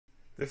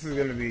This is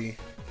gonna be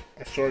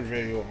a short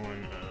video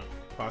on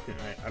Pokken.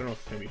 I don't know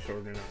if it's gonna be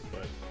short or not,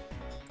 but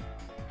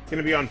it's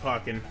gonna be on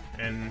Pokken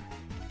and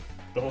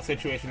the whole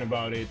situation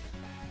about it,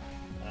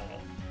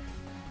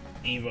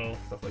 Evo,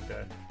 stuff like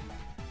that.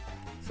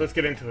 So let's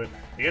get into it.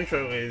 The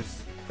intro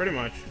is pretty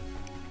much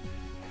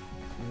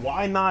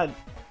why not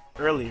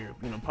earlier?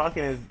 You know,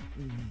 Pokken is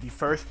the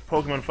first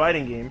Pokemon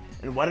fighting game,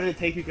 and why did it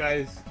take you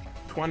guys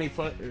 20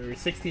 plus or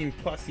 16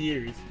 plus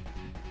years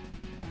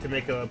to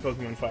make a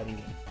Pokemon fighting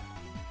game?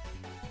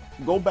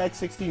 Go back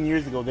 16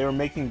 years ago, they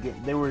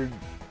were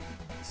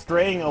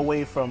straying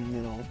away from, you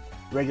know,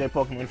 regular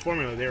Pokemon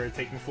formula. They were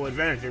taking full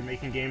advantage. They were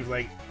making games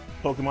like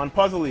Pokemon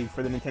Puzzle League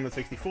for the Nintendo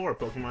 64,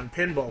 Pokemon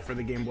Pinball for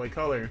the Game Boy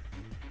Color,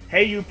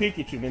 Hey You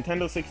Pikachu,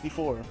 Nintendo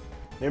 64.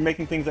 They were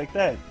making things like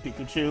that.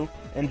 Pikachu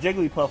and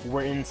Jigglypuff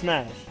were in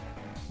Smash.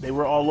 They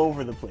were all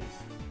over the place.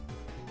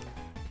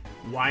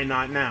 Why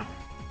not now?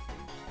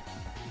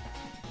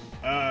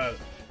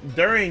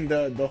 During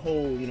the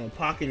whole, you know,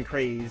 Pokken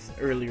craze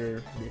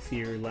earlier this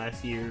year,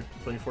 last year,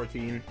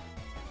 2014.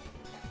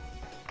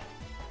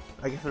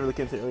 I guess I really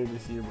can't say earlier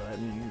this year, but I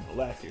mean, you know,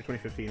 last year,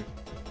 2015.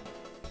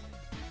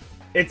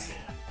 It's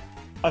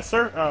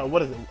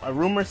a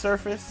rumor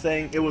surfaced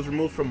saying it was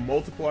removed from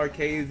multiple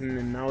arcades and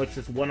then now it's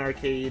just one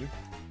arcade.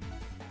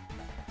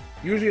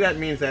 Usually that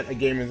means that a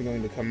game isn't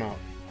going to come out.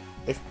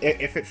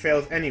 If it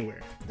fails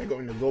anywhere, they're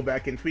going to go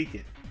back and tweak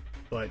it.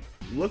 But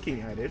looking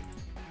at it,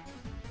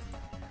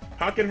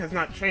 Pokken has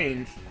not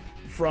changed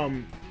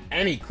from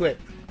any clip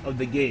of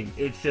the game.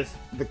 It's just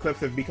the clips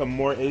have become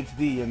more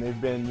HD and they've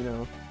been, you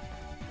know,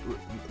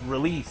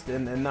 released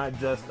and not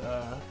just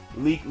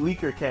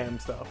leaker cam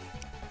stuff.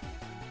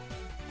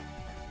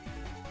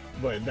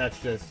 But that's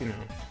just, you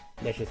know,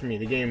 that's just me.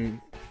 The game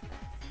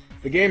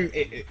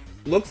it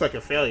looks like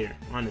a failure,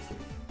 honestly.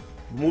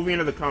 Moving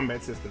into the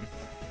combat system,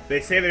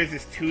 they say there's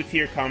this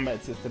 2-tier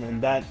combat system, and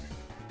that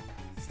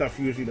stuff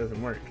usually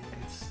doesn't work.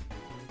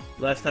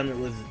 Last time it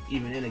was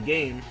even in a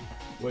game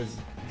was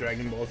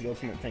Dragon Ball Z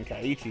Ultimate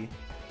Tenkaichi,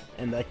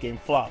 and that game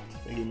flopped.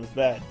 The game was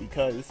bad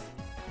because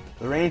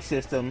the range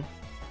system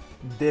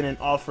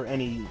didn't offer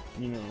any,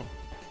 you know,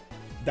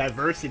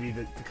 diversity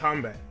to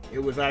combat. It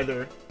was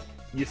either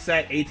you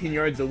sat 18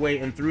 yards away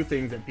and threw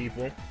things at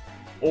people,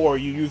 or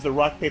you used the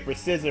rock, paper,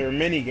 scissors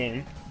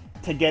minigame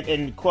to get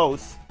in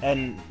close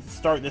and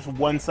start this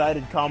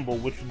one-sided combo,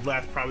 which would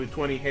last probably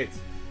 20 hits,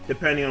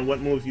 depending on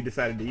what moves you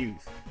decided to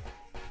use.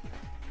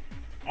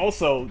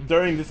 Also,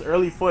 during this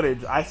early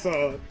footage, I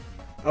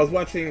was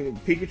watching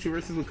Pikachu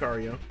vs.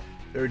 Lucario.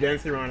 They were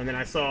dancing around, and then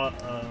I saw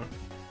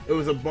it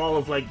was a ball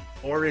of like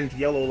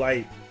orange-yellow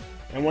light,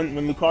 and when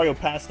Lucario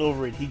passed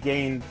over it, he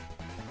gained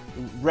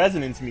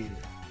resonance meter,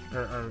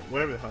 or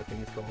whatever the hell thing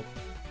is called.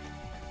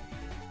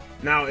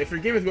 Now, if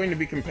your game is going to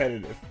be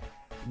competitive,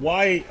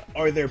 why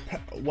are there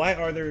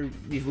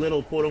these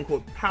little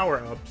quote-unquote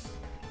power-ups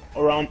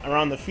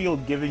around the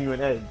field giving you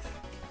an edge?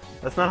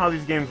 That's not how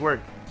these games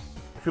work.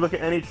 If you look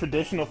at any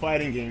traditional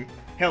fighting game,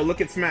 hell,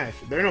 look at Smash.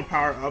 There are no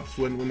power-ups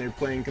when they're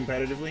playing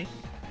competitively.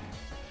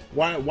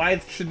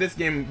 Why should this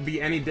game be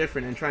any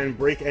different and try and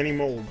break any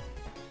mold?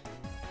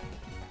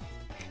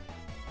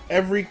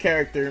 Every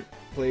character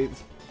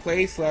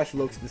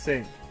plays/looks the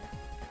same.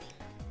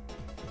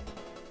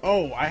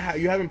 Oh,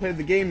 you haven't played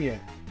the game yet.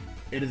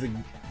 It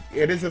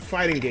is a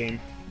fighting game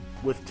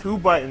with 2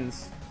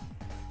 buttons,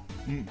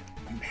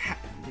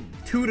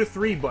 2 to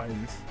 3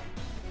 buttons,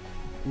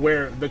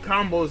 where the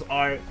combos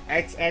are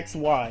X, X,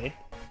 Y,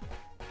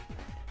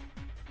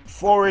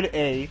 forward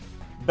A,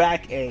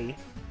 back A,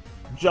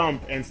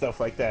 jump, and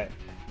stuff like that.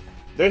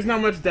 There's not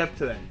much depth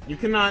to that. You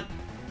cannot...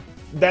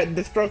 That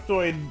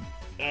Destructoid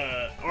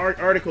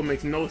article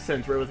makes no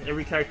sense, where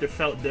every character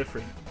felt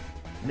different.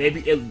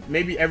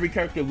 Maybe every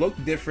character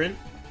looked different,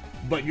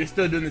 but you're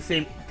still doing the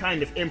same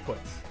kind of inputs.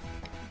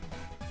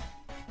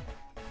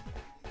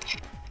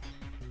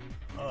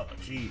 Oh,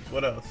 jeez,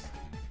 what else?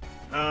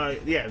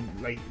 Yeah,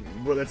 like,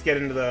 well, let's get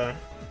into the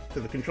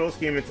control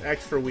scheme. It's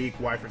X for weak,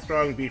 Y for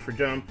strong, B for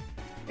jump,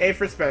 A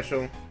for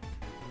special,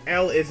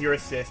 L is your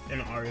assist,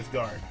 and R is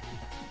guard.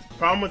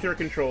 Problem with your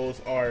controls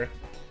are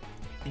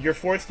you're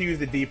forced to use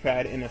the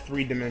D-pad in a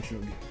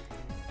 3-dimensional game.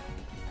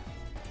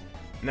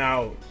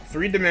 Now,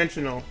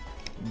 3-dimensional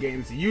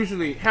games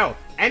usually, hell,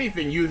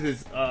 anything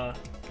uses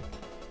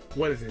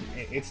what is it?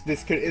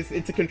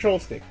 It's a control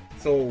stick.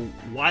 So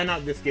why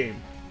not this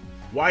game?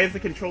 Why is the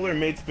controller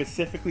made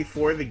specifically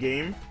for the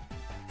game,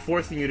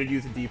 forcing you to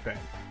use a D-pad?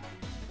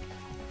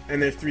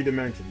 And there's 3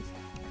 dimensions.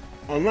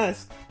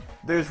 Unless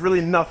there's really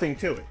nothing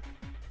to it.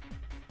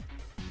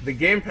 The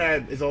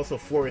gamepad is also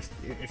forced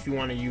if you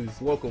want to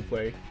use local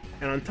play.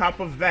 And on top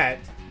of that,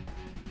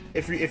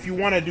 if you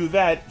want to do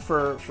that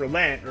for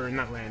LAN, or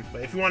not LAN,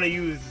 but if you want to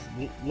use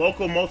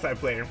local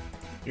multiplayer,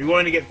 you're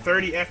going to get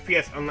 30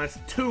 FPS unless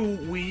 2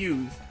 Wii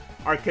U's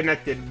are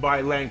connected by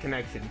LAN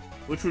connection.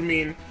 Which would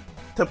mean,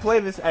 to play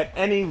this at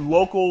any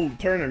local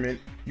tournament,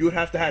 you would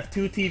have to have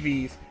 2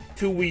 TVs,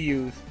 2 Wii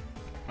U's,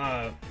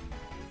 a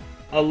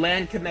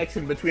LAN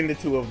connection between the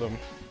 2 of them,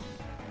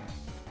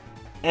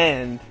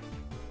 and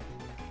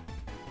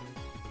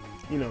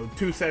you know,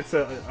 two sets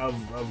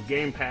of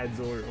game pads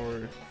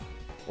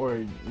or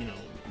you know,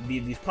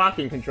 these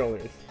Pokken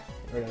controllers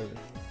or whatever.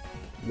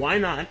 Why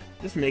not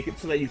just make it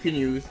so that you can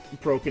use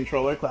Pro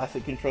Controller,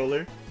 Classic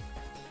Controller,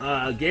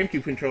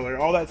 GameCube Controller,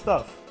 all that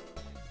stuff?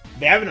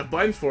 They have enough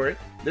buttons for it.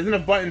 There's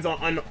enough buttons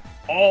on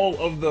all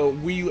of the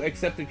Wii U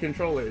accepted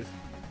controllers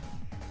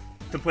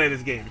to play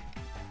this game.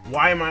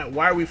 Why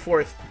are we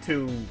forced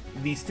to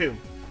these two?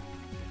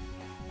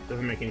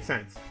 Doesn't make any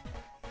sense.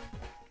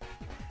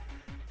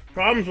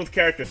 Problems with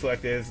character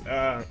select is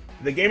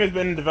the game has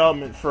been in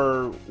development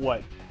for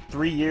what,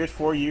 3 years,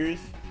 4 years?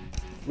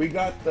 We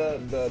got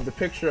the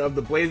picture of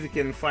the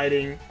Blaziken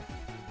fighting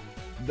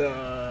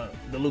the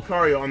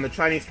Lucario on the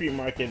Chinese street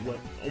market, what,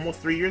 almost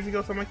 3 years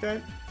ago, something like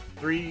that?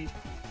 3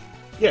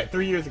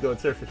 years ago it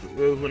surfaced. It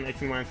was when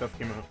X and Y stuff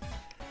came out.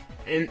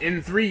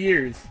 In 3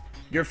 years,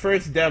 your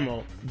first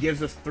demo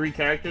gives us 4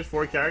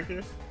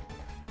 characters,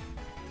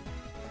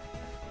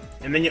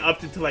 and then you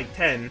upped it to like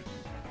 10,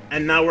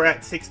 and now we're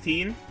at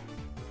 16,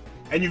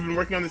 and you've been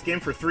working on this game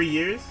for 3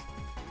 years?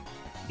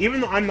 Even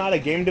though I'm not a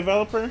game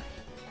developer,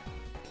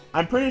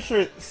 I'm pretty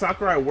sure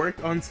Sakurai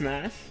worked on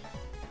Smash,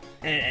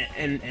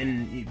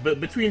 but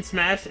between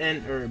Smash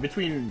or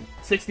between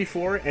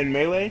 64 and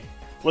Melee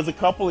was a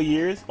couple of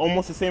years,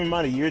 almost the same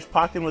amount of years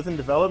Pokken was in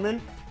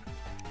development,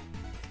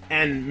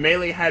 and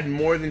Melee had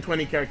more than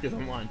 20 characters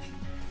on launch.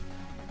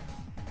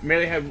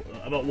 Melee had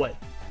about what?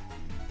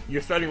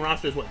 Your starting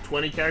roster is what,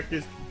 20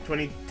 characters,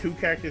 22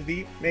 characters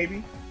deep,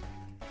 maybe?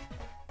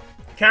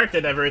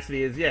 Character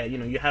diversity is, yeah, you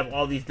know, you have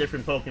all these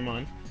different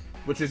Pokemon,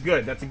 which is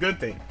good, that's a good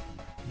thing.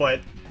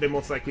 But they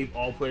most likely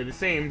all play the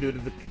same due to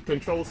the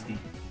control scheme.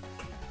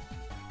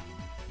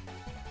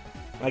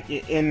 Like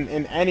in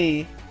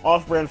any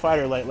off-brand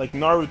fighter like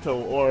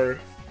Naruto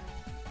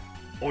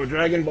or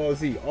Dragon Ball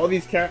Z, all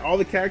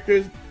the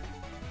characters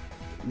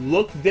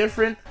look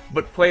different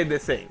but play the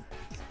same.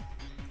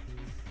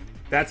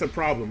 That's a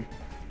problem.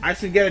 I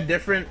should get a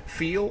different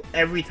feel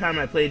every time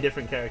I play a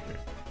different character.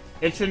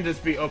 It shouldn't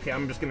just be, okay,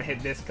 I'm just gonna hit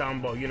this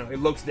combo, you know, it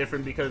looks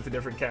different because it's a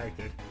different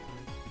character.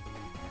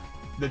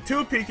 The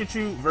 2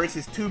 Pikachu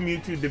versus 2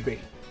 Mewtwo debate.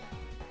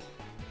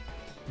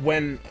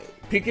 When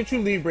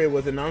Pikachu Libre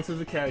was announced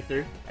as a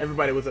character,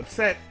 everybody was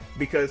upset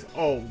because,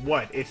 oh,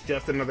 what? It's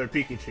just another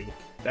Pikachu.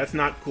 That's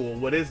not cool.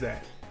 What is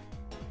that?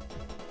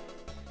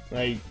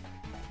 Like,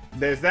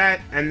 there's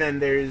that, and then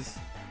there's,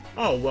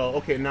 oh, well,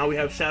 okay, now we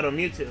have Shadow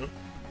Mewtwo.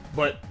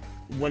 But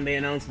when they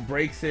announced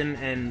Braixen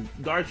and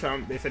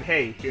Garchomp, they said,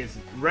 hey, here's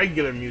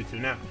regular Mewtwo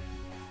now.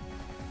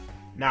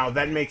 Now,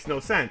 that makes no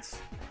sense.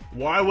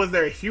 Why was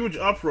there a huge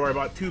uproar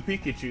about 2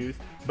 Pikachus,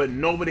 but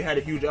nobody had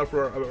a huge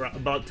uproar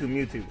about 2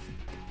 Mewtwo's?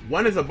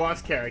 One is a boss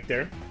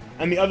character,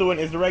 and the other one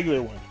is the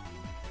regular one.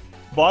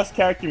 Boss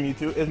character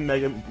Mewtwo is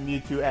Mega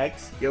Mewtwo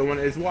X, the other one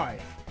is Y.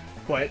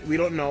 But we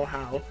don't know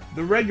how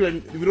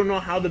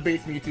the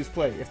base Mewtwo's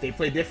play. If they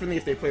play differently,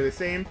 if they play the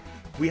same,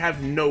 we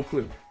have no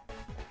clue.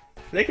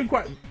 The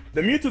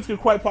Mewtwo's could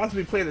quite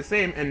possibly play the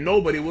same, and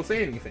nobody will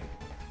say anything.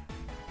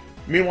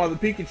 Meanwhile, the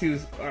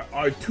Pikachus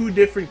are 2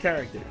 different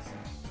characters.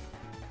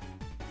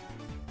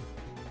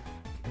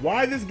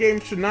 Why this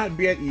game should not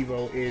be at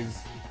EVO is,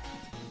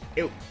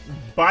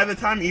 by the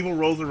time EVO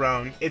rolls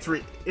around,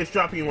 it's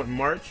dropping in what,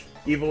 March?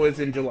 EVO is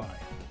in July.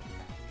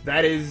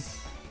 That is,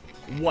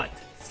 what,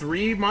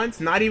 3 months?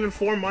 Not even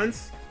 4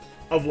 months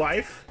of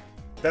life?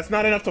 That's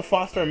not enough to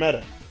foster a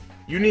meta.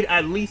 You need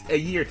at least a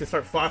year to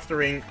start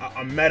fostering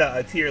a meta,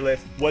 a tier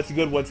list, what's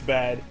good, what's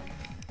bad.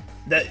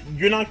 That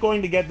you're not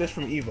going to get this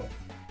from EVO.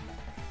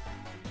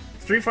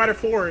 Street Fighter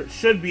 4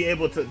 should be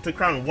able to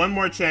crown one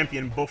more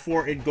champion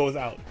before it goes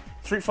out.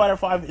 Street Fighter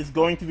 5 is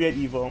going to be at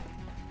EVO.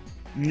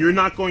 You're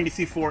not going to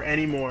see 4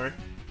 anymore.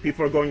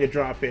 People are going to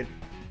drop it.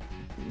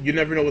 You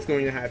never know what's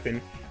going to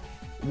happen.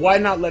 Why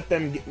not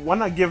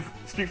give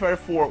Street Fighter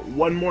 4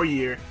 one more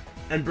year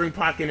and bring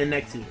Pokken in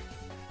next year?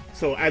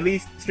 So at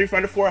least Street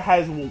Fighter 4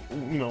 has, you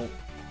know,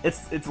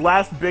 its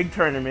last big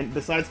tournament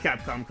besides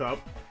Capcom Cup,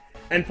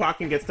 and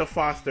Pokken gets to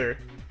foster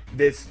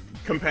this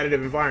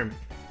competitive environment.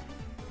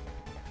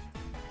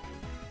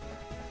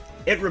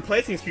 It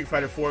replacing Street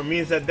Fighter 4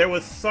 means that there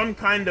was some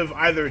kind of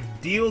either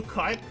deal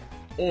cut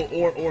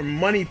or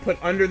money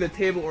put under the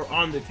table or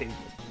on the table.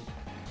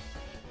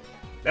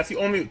 That's the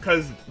only,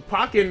 because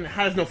Pokken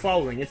has no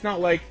following. It's not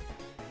like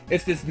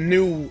it's this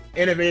new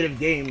innovative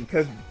game,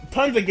 because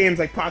tons of games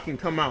like Pokken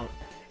come out.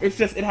 It's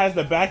just it has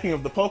the backing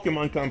of the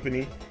Pokemon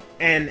Company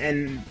and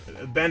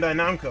Bandai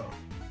Namco,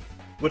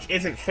 which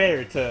isn't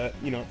fair to,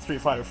 you know, Street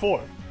Fighter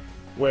 4,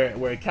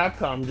 where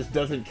Capcom just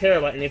doesn't care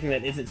about anything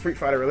that isn't Street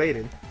Fighter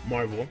related.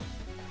 Marvel.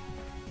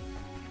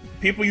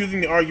 People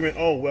using the argument,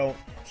 oh well,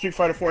 Street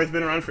Fighter 4 has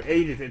been around for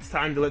ages. It's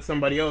time to let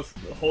somebody else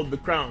hold the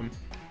crown.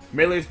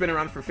 Melee's been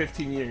around for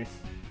 15 years.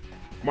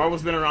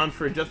 Marvel's been around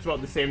for just about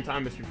the same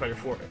time as Street Fighter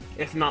 4,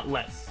 if not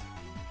less.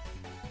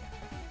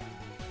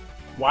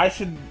 Why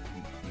should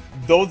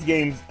those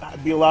games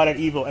be allowed at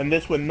EVO and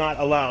this one not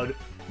allowed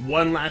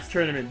one last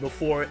tournament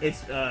before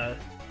its, I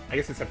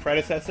guess it's a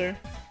predecessor?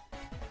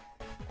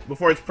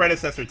 Before its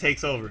predecessor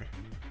takes over.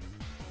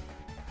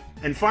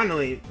 And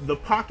finally, the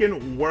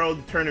Pokken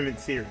World Tournament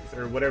Series,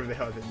 or whatever the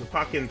hell it is. The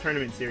Pokken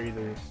Tournament Series,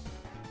 or...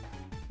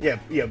 Yeah,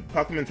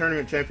 Pokemon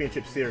Tournament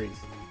Championship Series.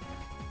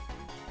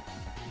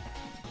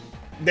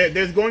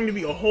 There's going to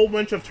be a whole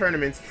bunch of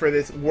tournaments for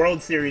this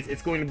World Series.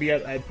 It's going to be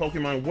at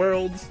Pokemon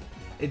Worlds.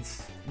 They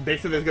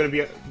said there's going to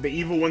be the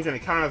evil one's going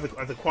to count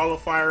as a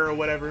qualifier or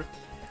whatever.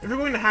 If you're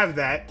going to have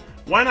that,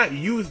 why not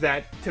use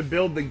that to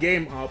build the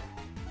game up?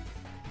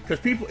 Because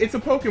it's a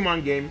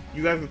Pokemon game.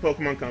 You guys are the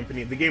Pokemon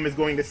company. The game is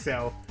going to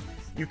sell.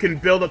 You can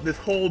build up this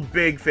whole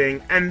big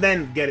thing and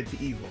then get it to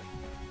evil.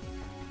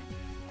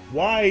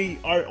 Why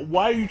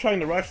are you trying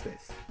to rush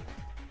this?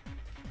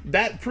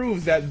 That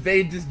proves that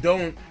they just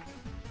don't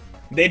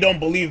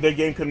believe their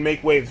game can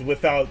make waves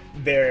without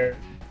their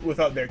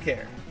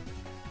care.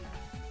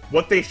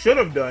 What they should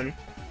have done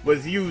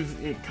was use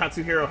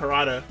Katsuhiro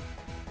Harada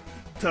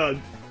to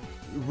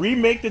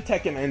remake the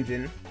Tekken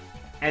engine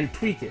and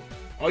tweak it.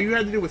 All you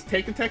had to do was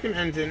take the Tekken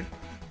engine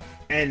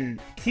and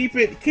keep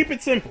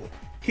it simple.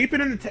 Keep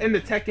it in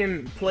the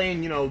Tekken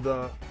plane, you know,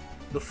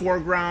 the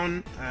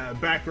foreground,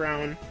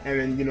 background, and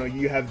then, you know,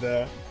 you have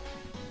the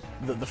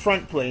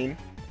front plane,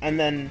 and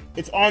then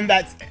it's on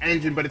that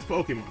engine, but it's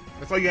Pokemon.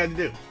 That's all you had to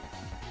do.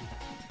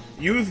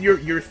 Use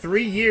your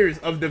 3 years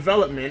of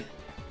development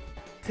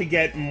to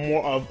get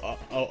more of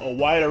a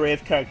wide array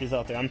of characters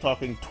out there. I'm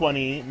talking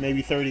 20,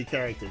 maybe 30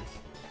 characters.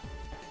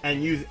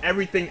 And use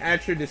everything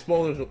at your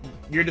disposal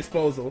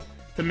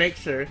to make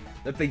sure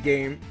that the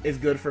game is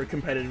good for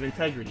competitive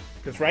integrity.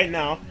 Because right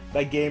now,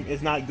 that game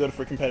is not good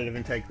for competitive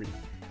integrity.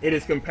 It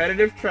is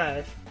competitive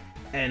trash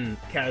and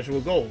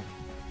casual gold.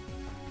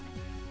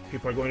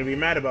 People are going to be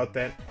mad about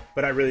that,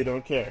 but I really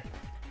don't care.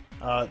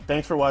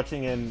 Thanks for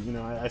watching, and you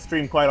know, I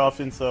stream quite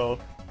often, so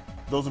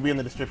those will be in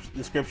the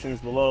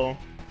descriptions below.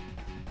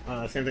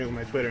 Same thing with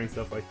my Twitter and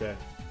stuff like that.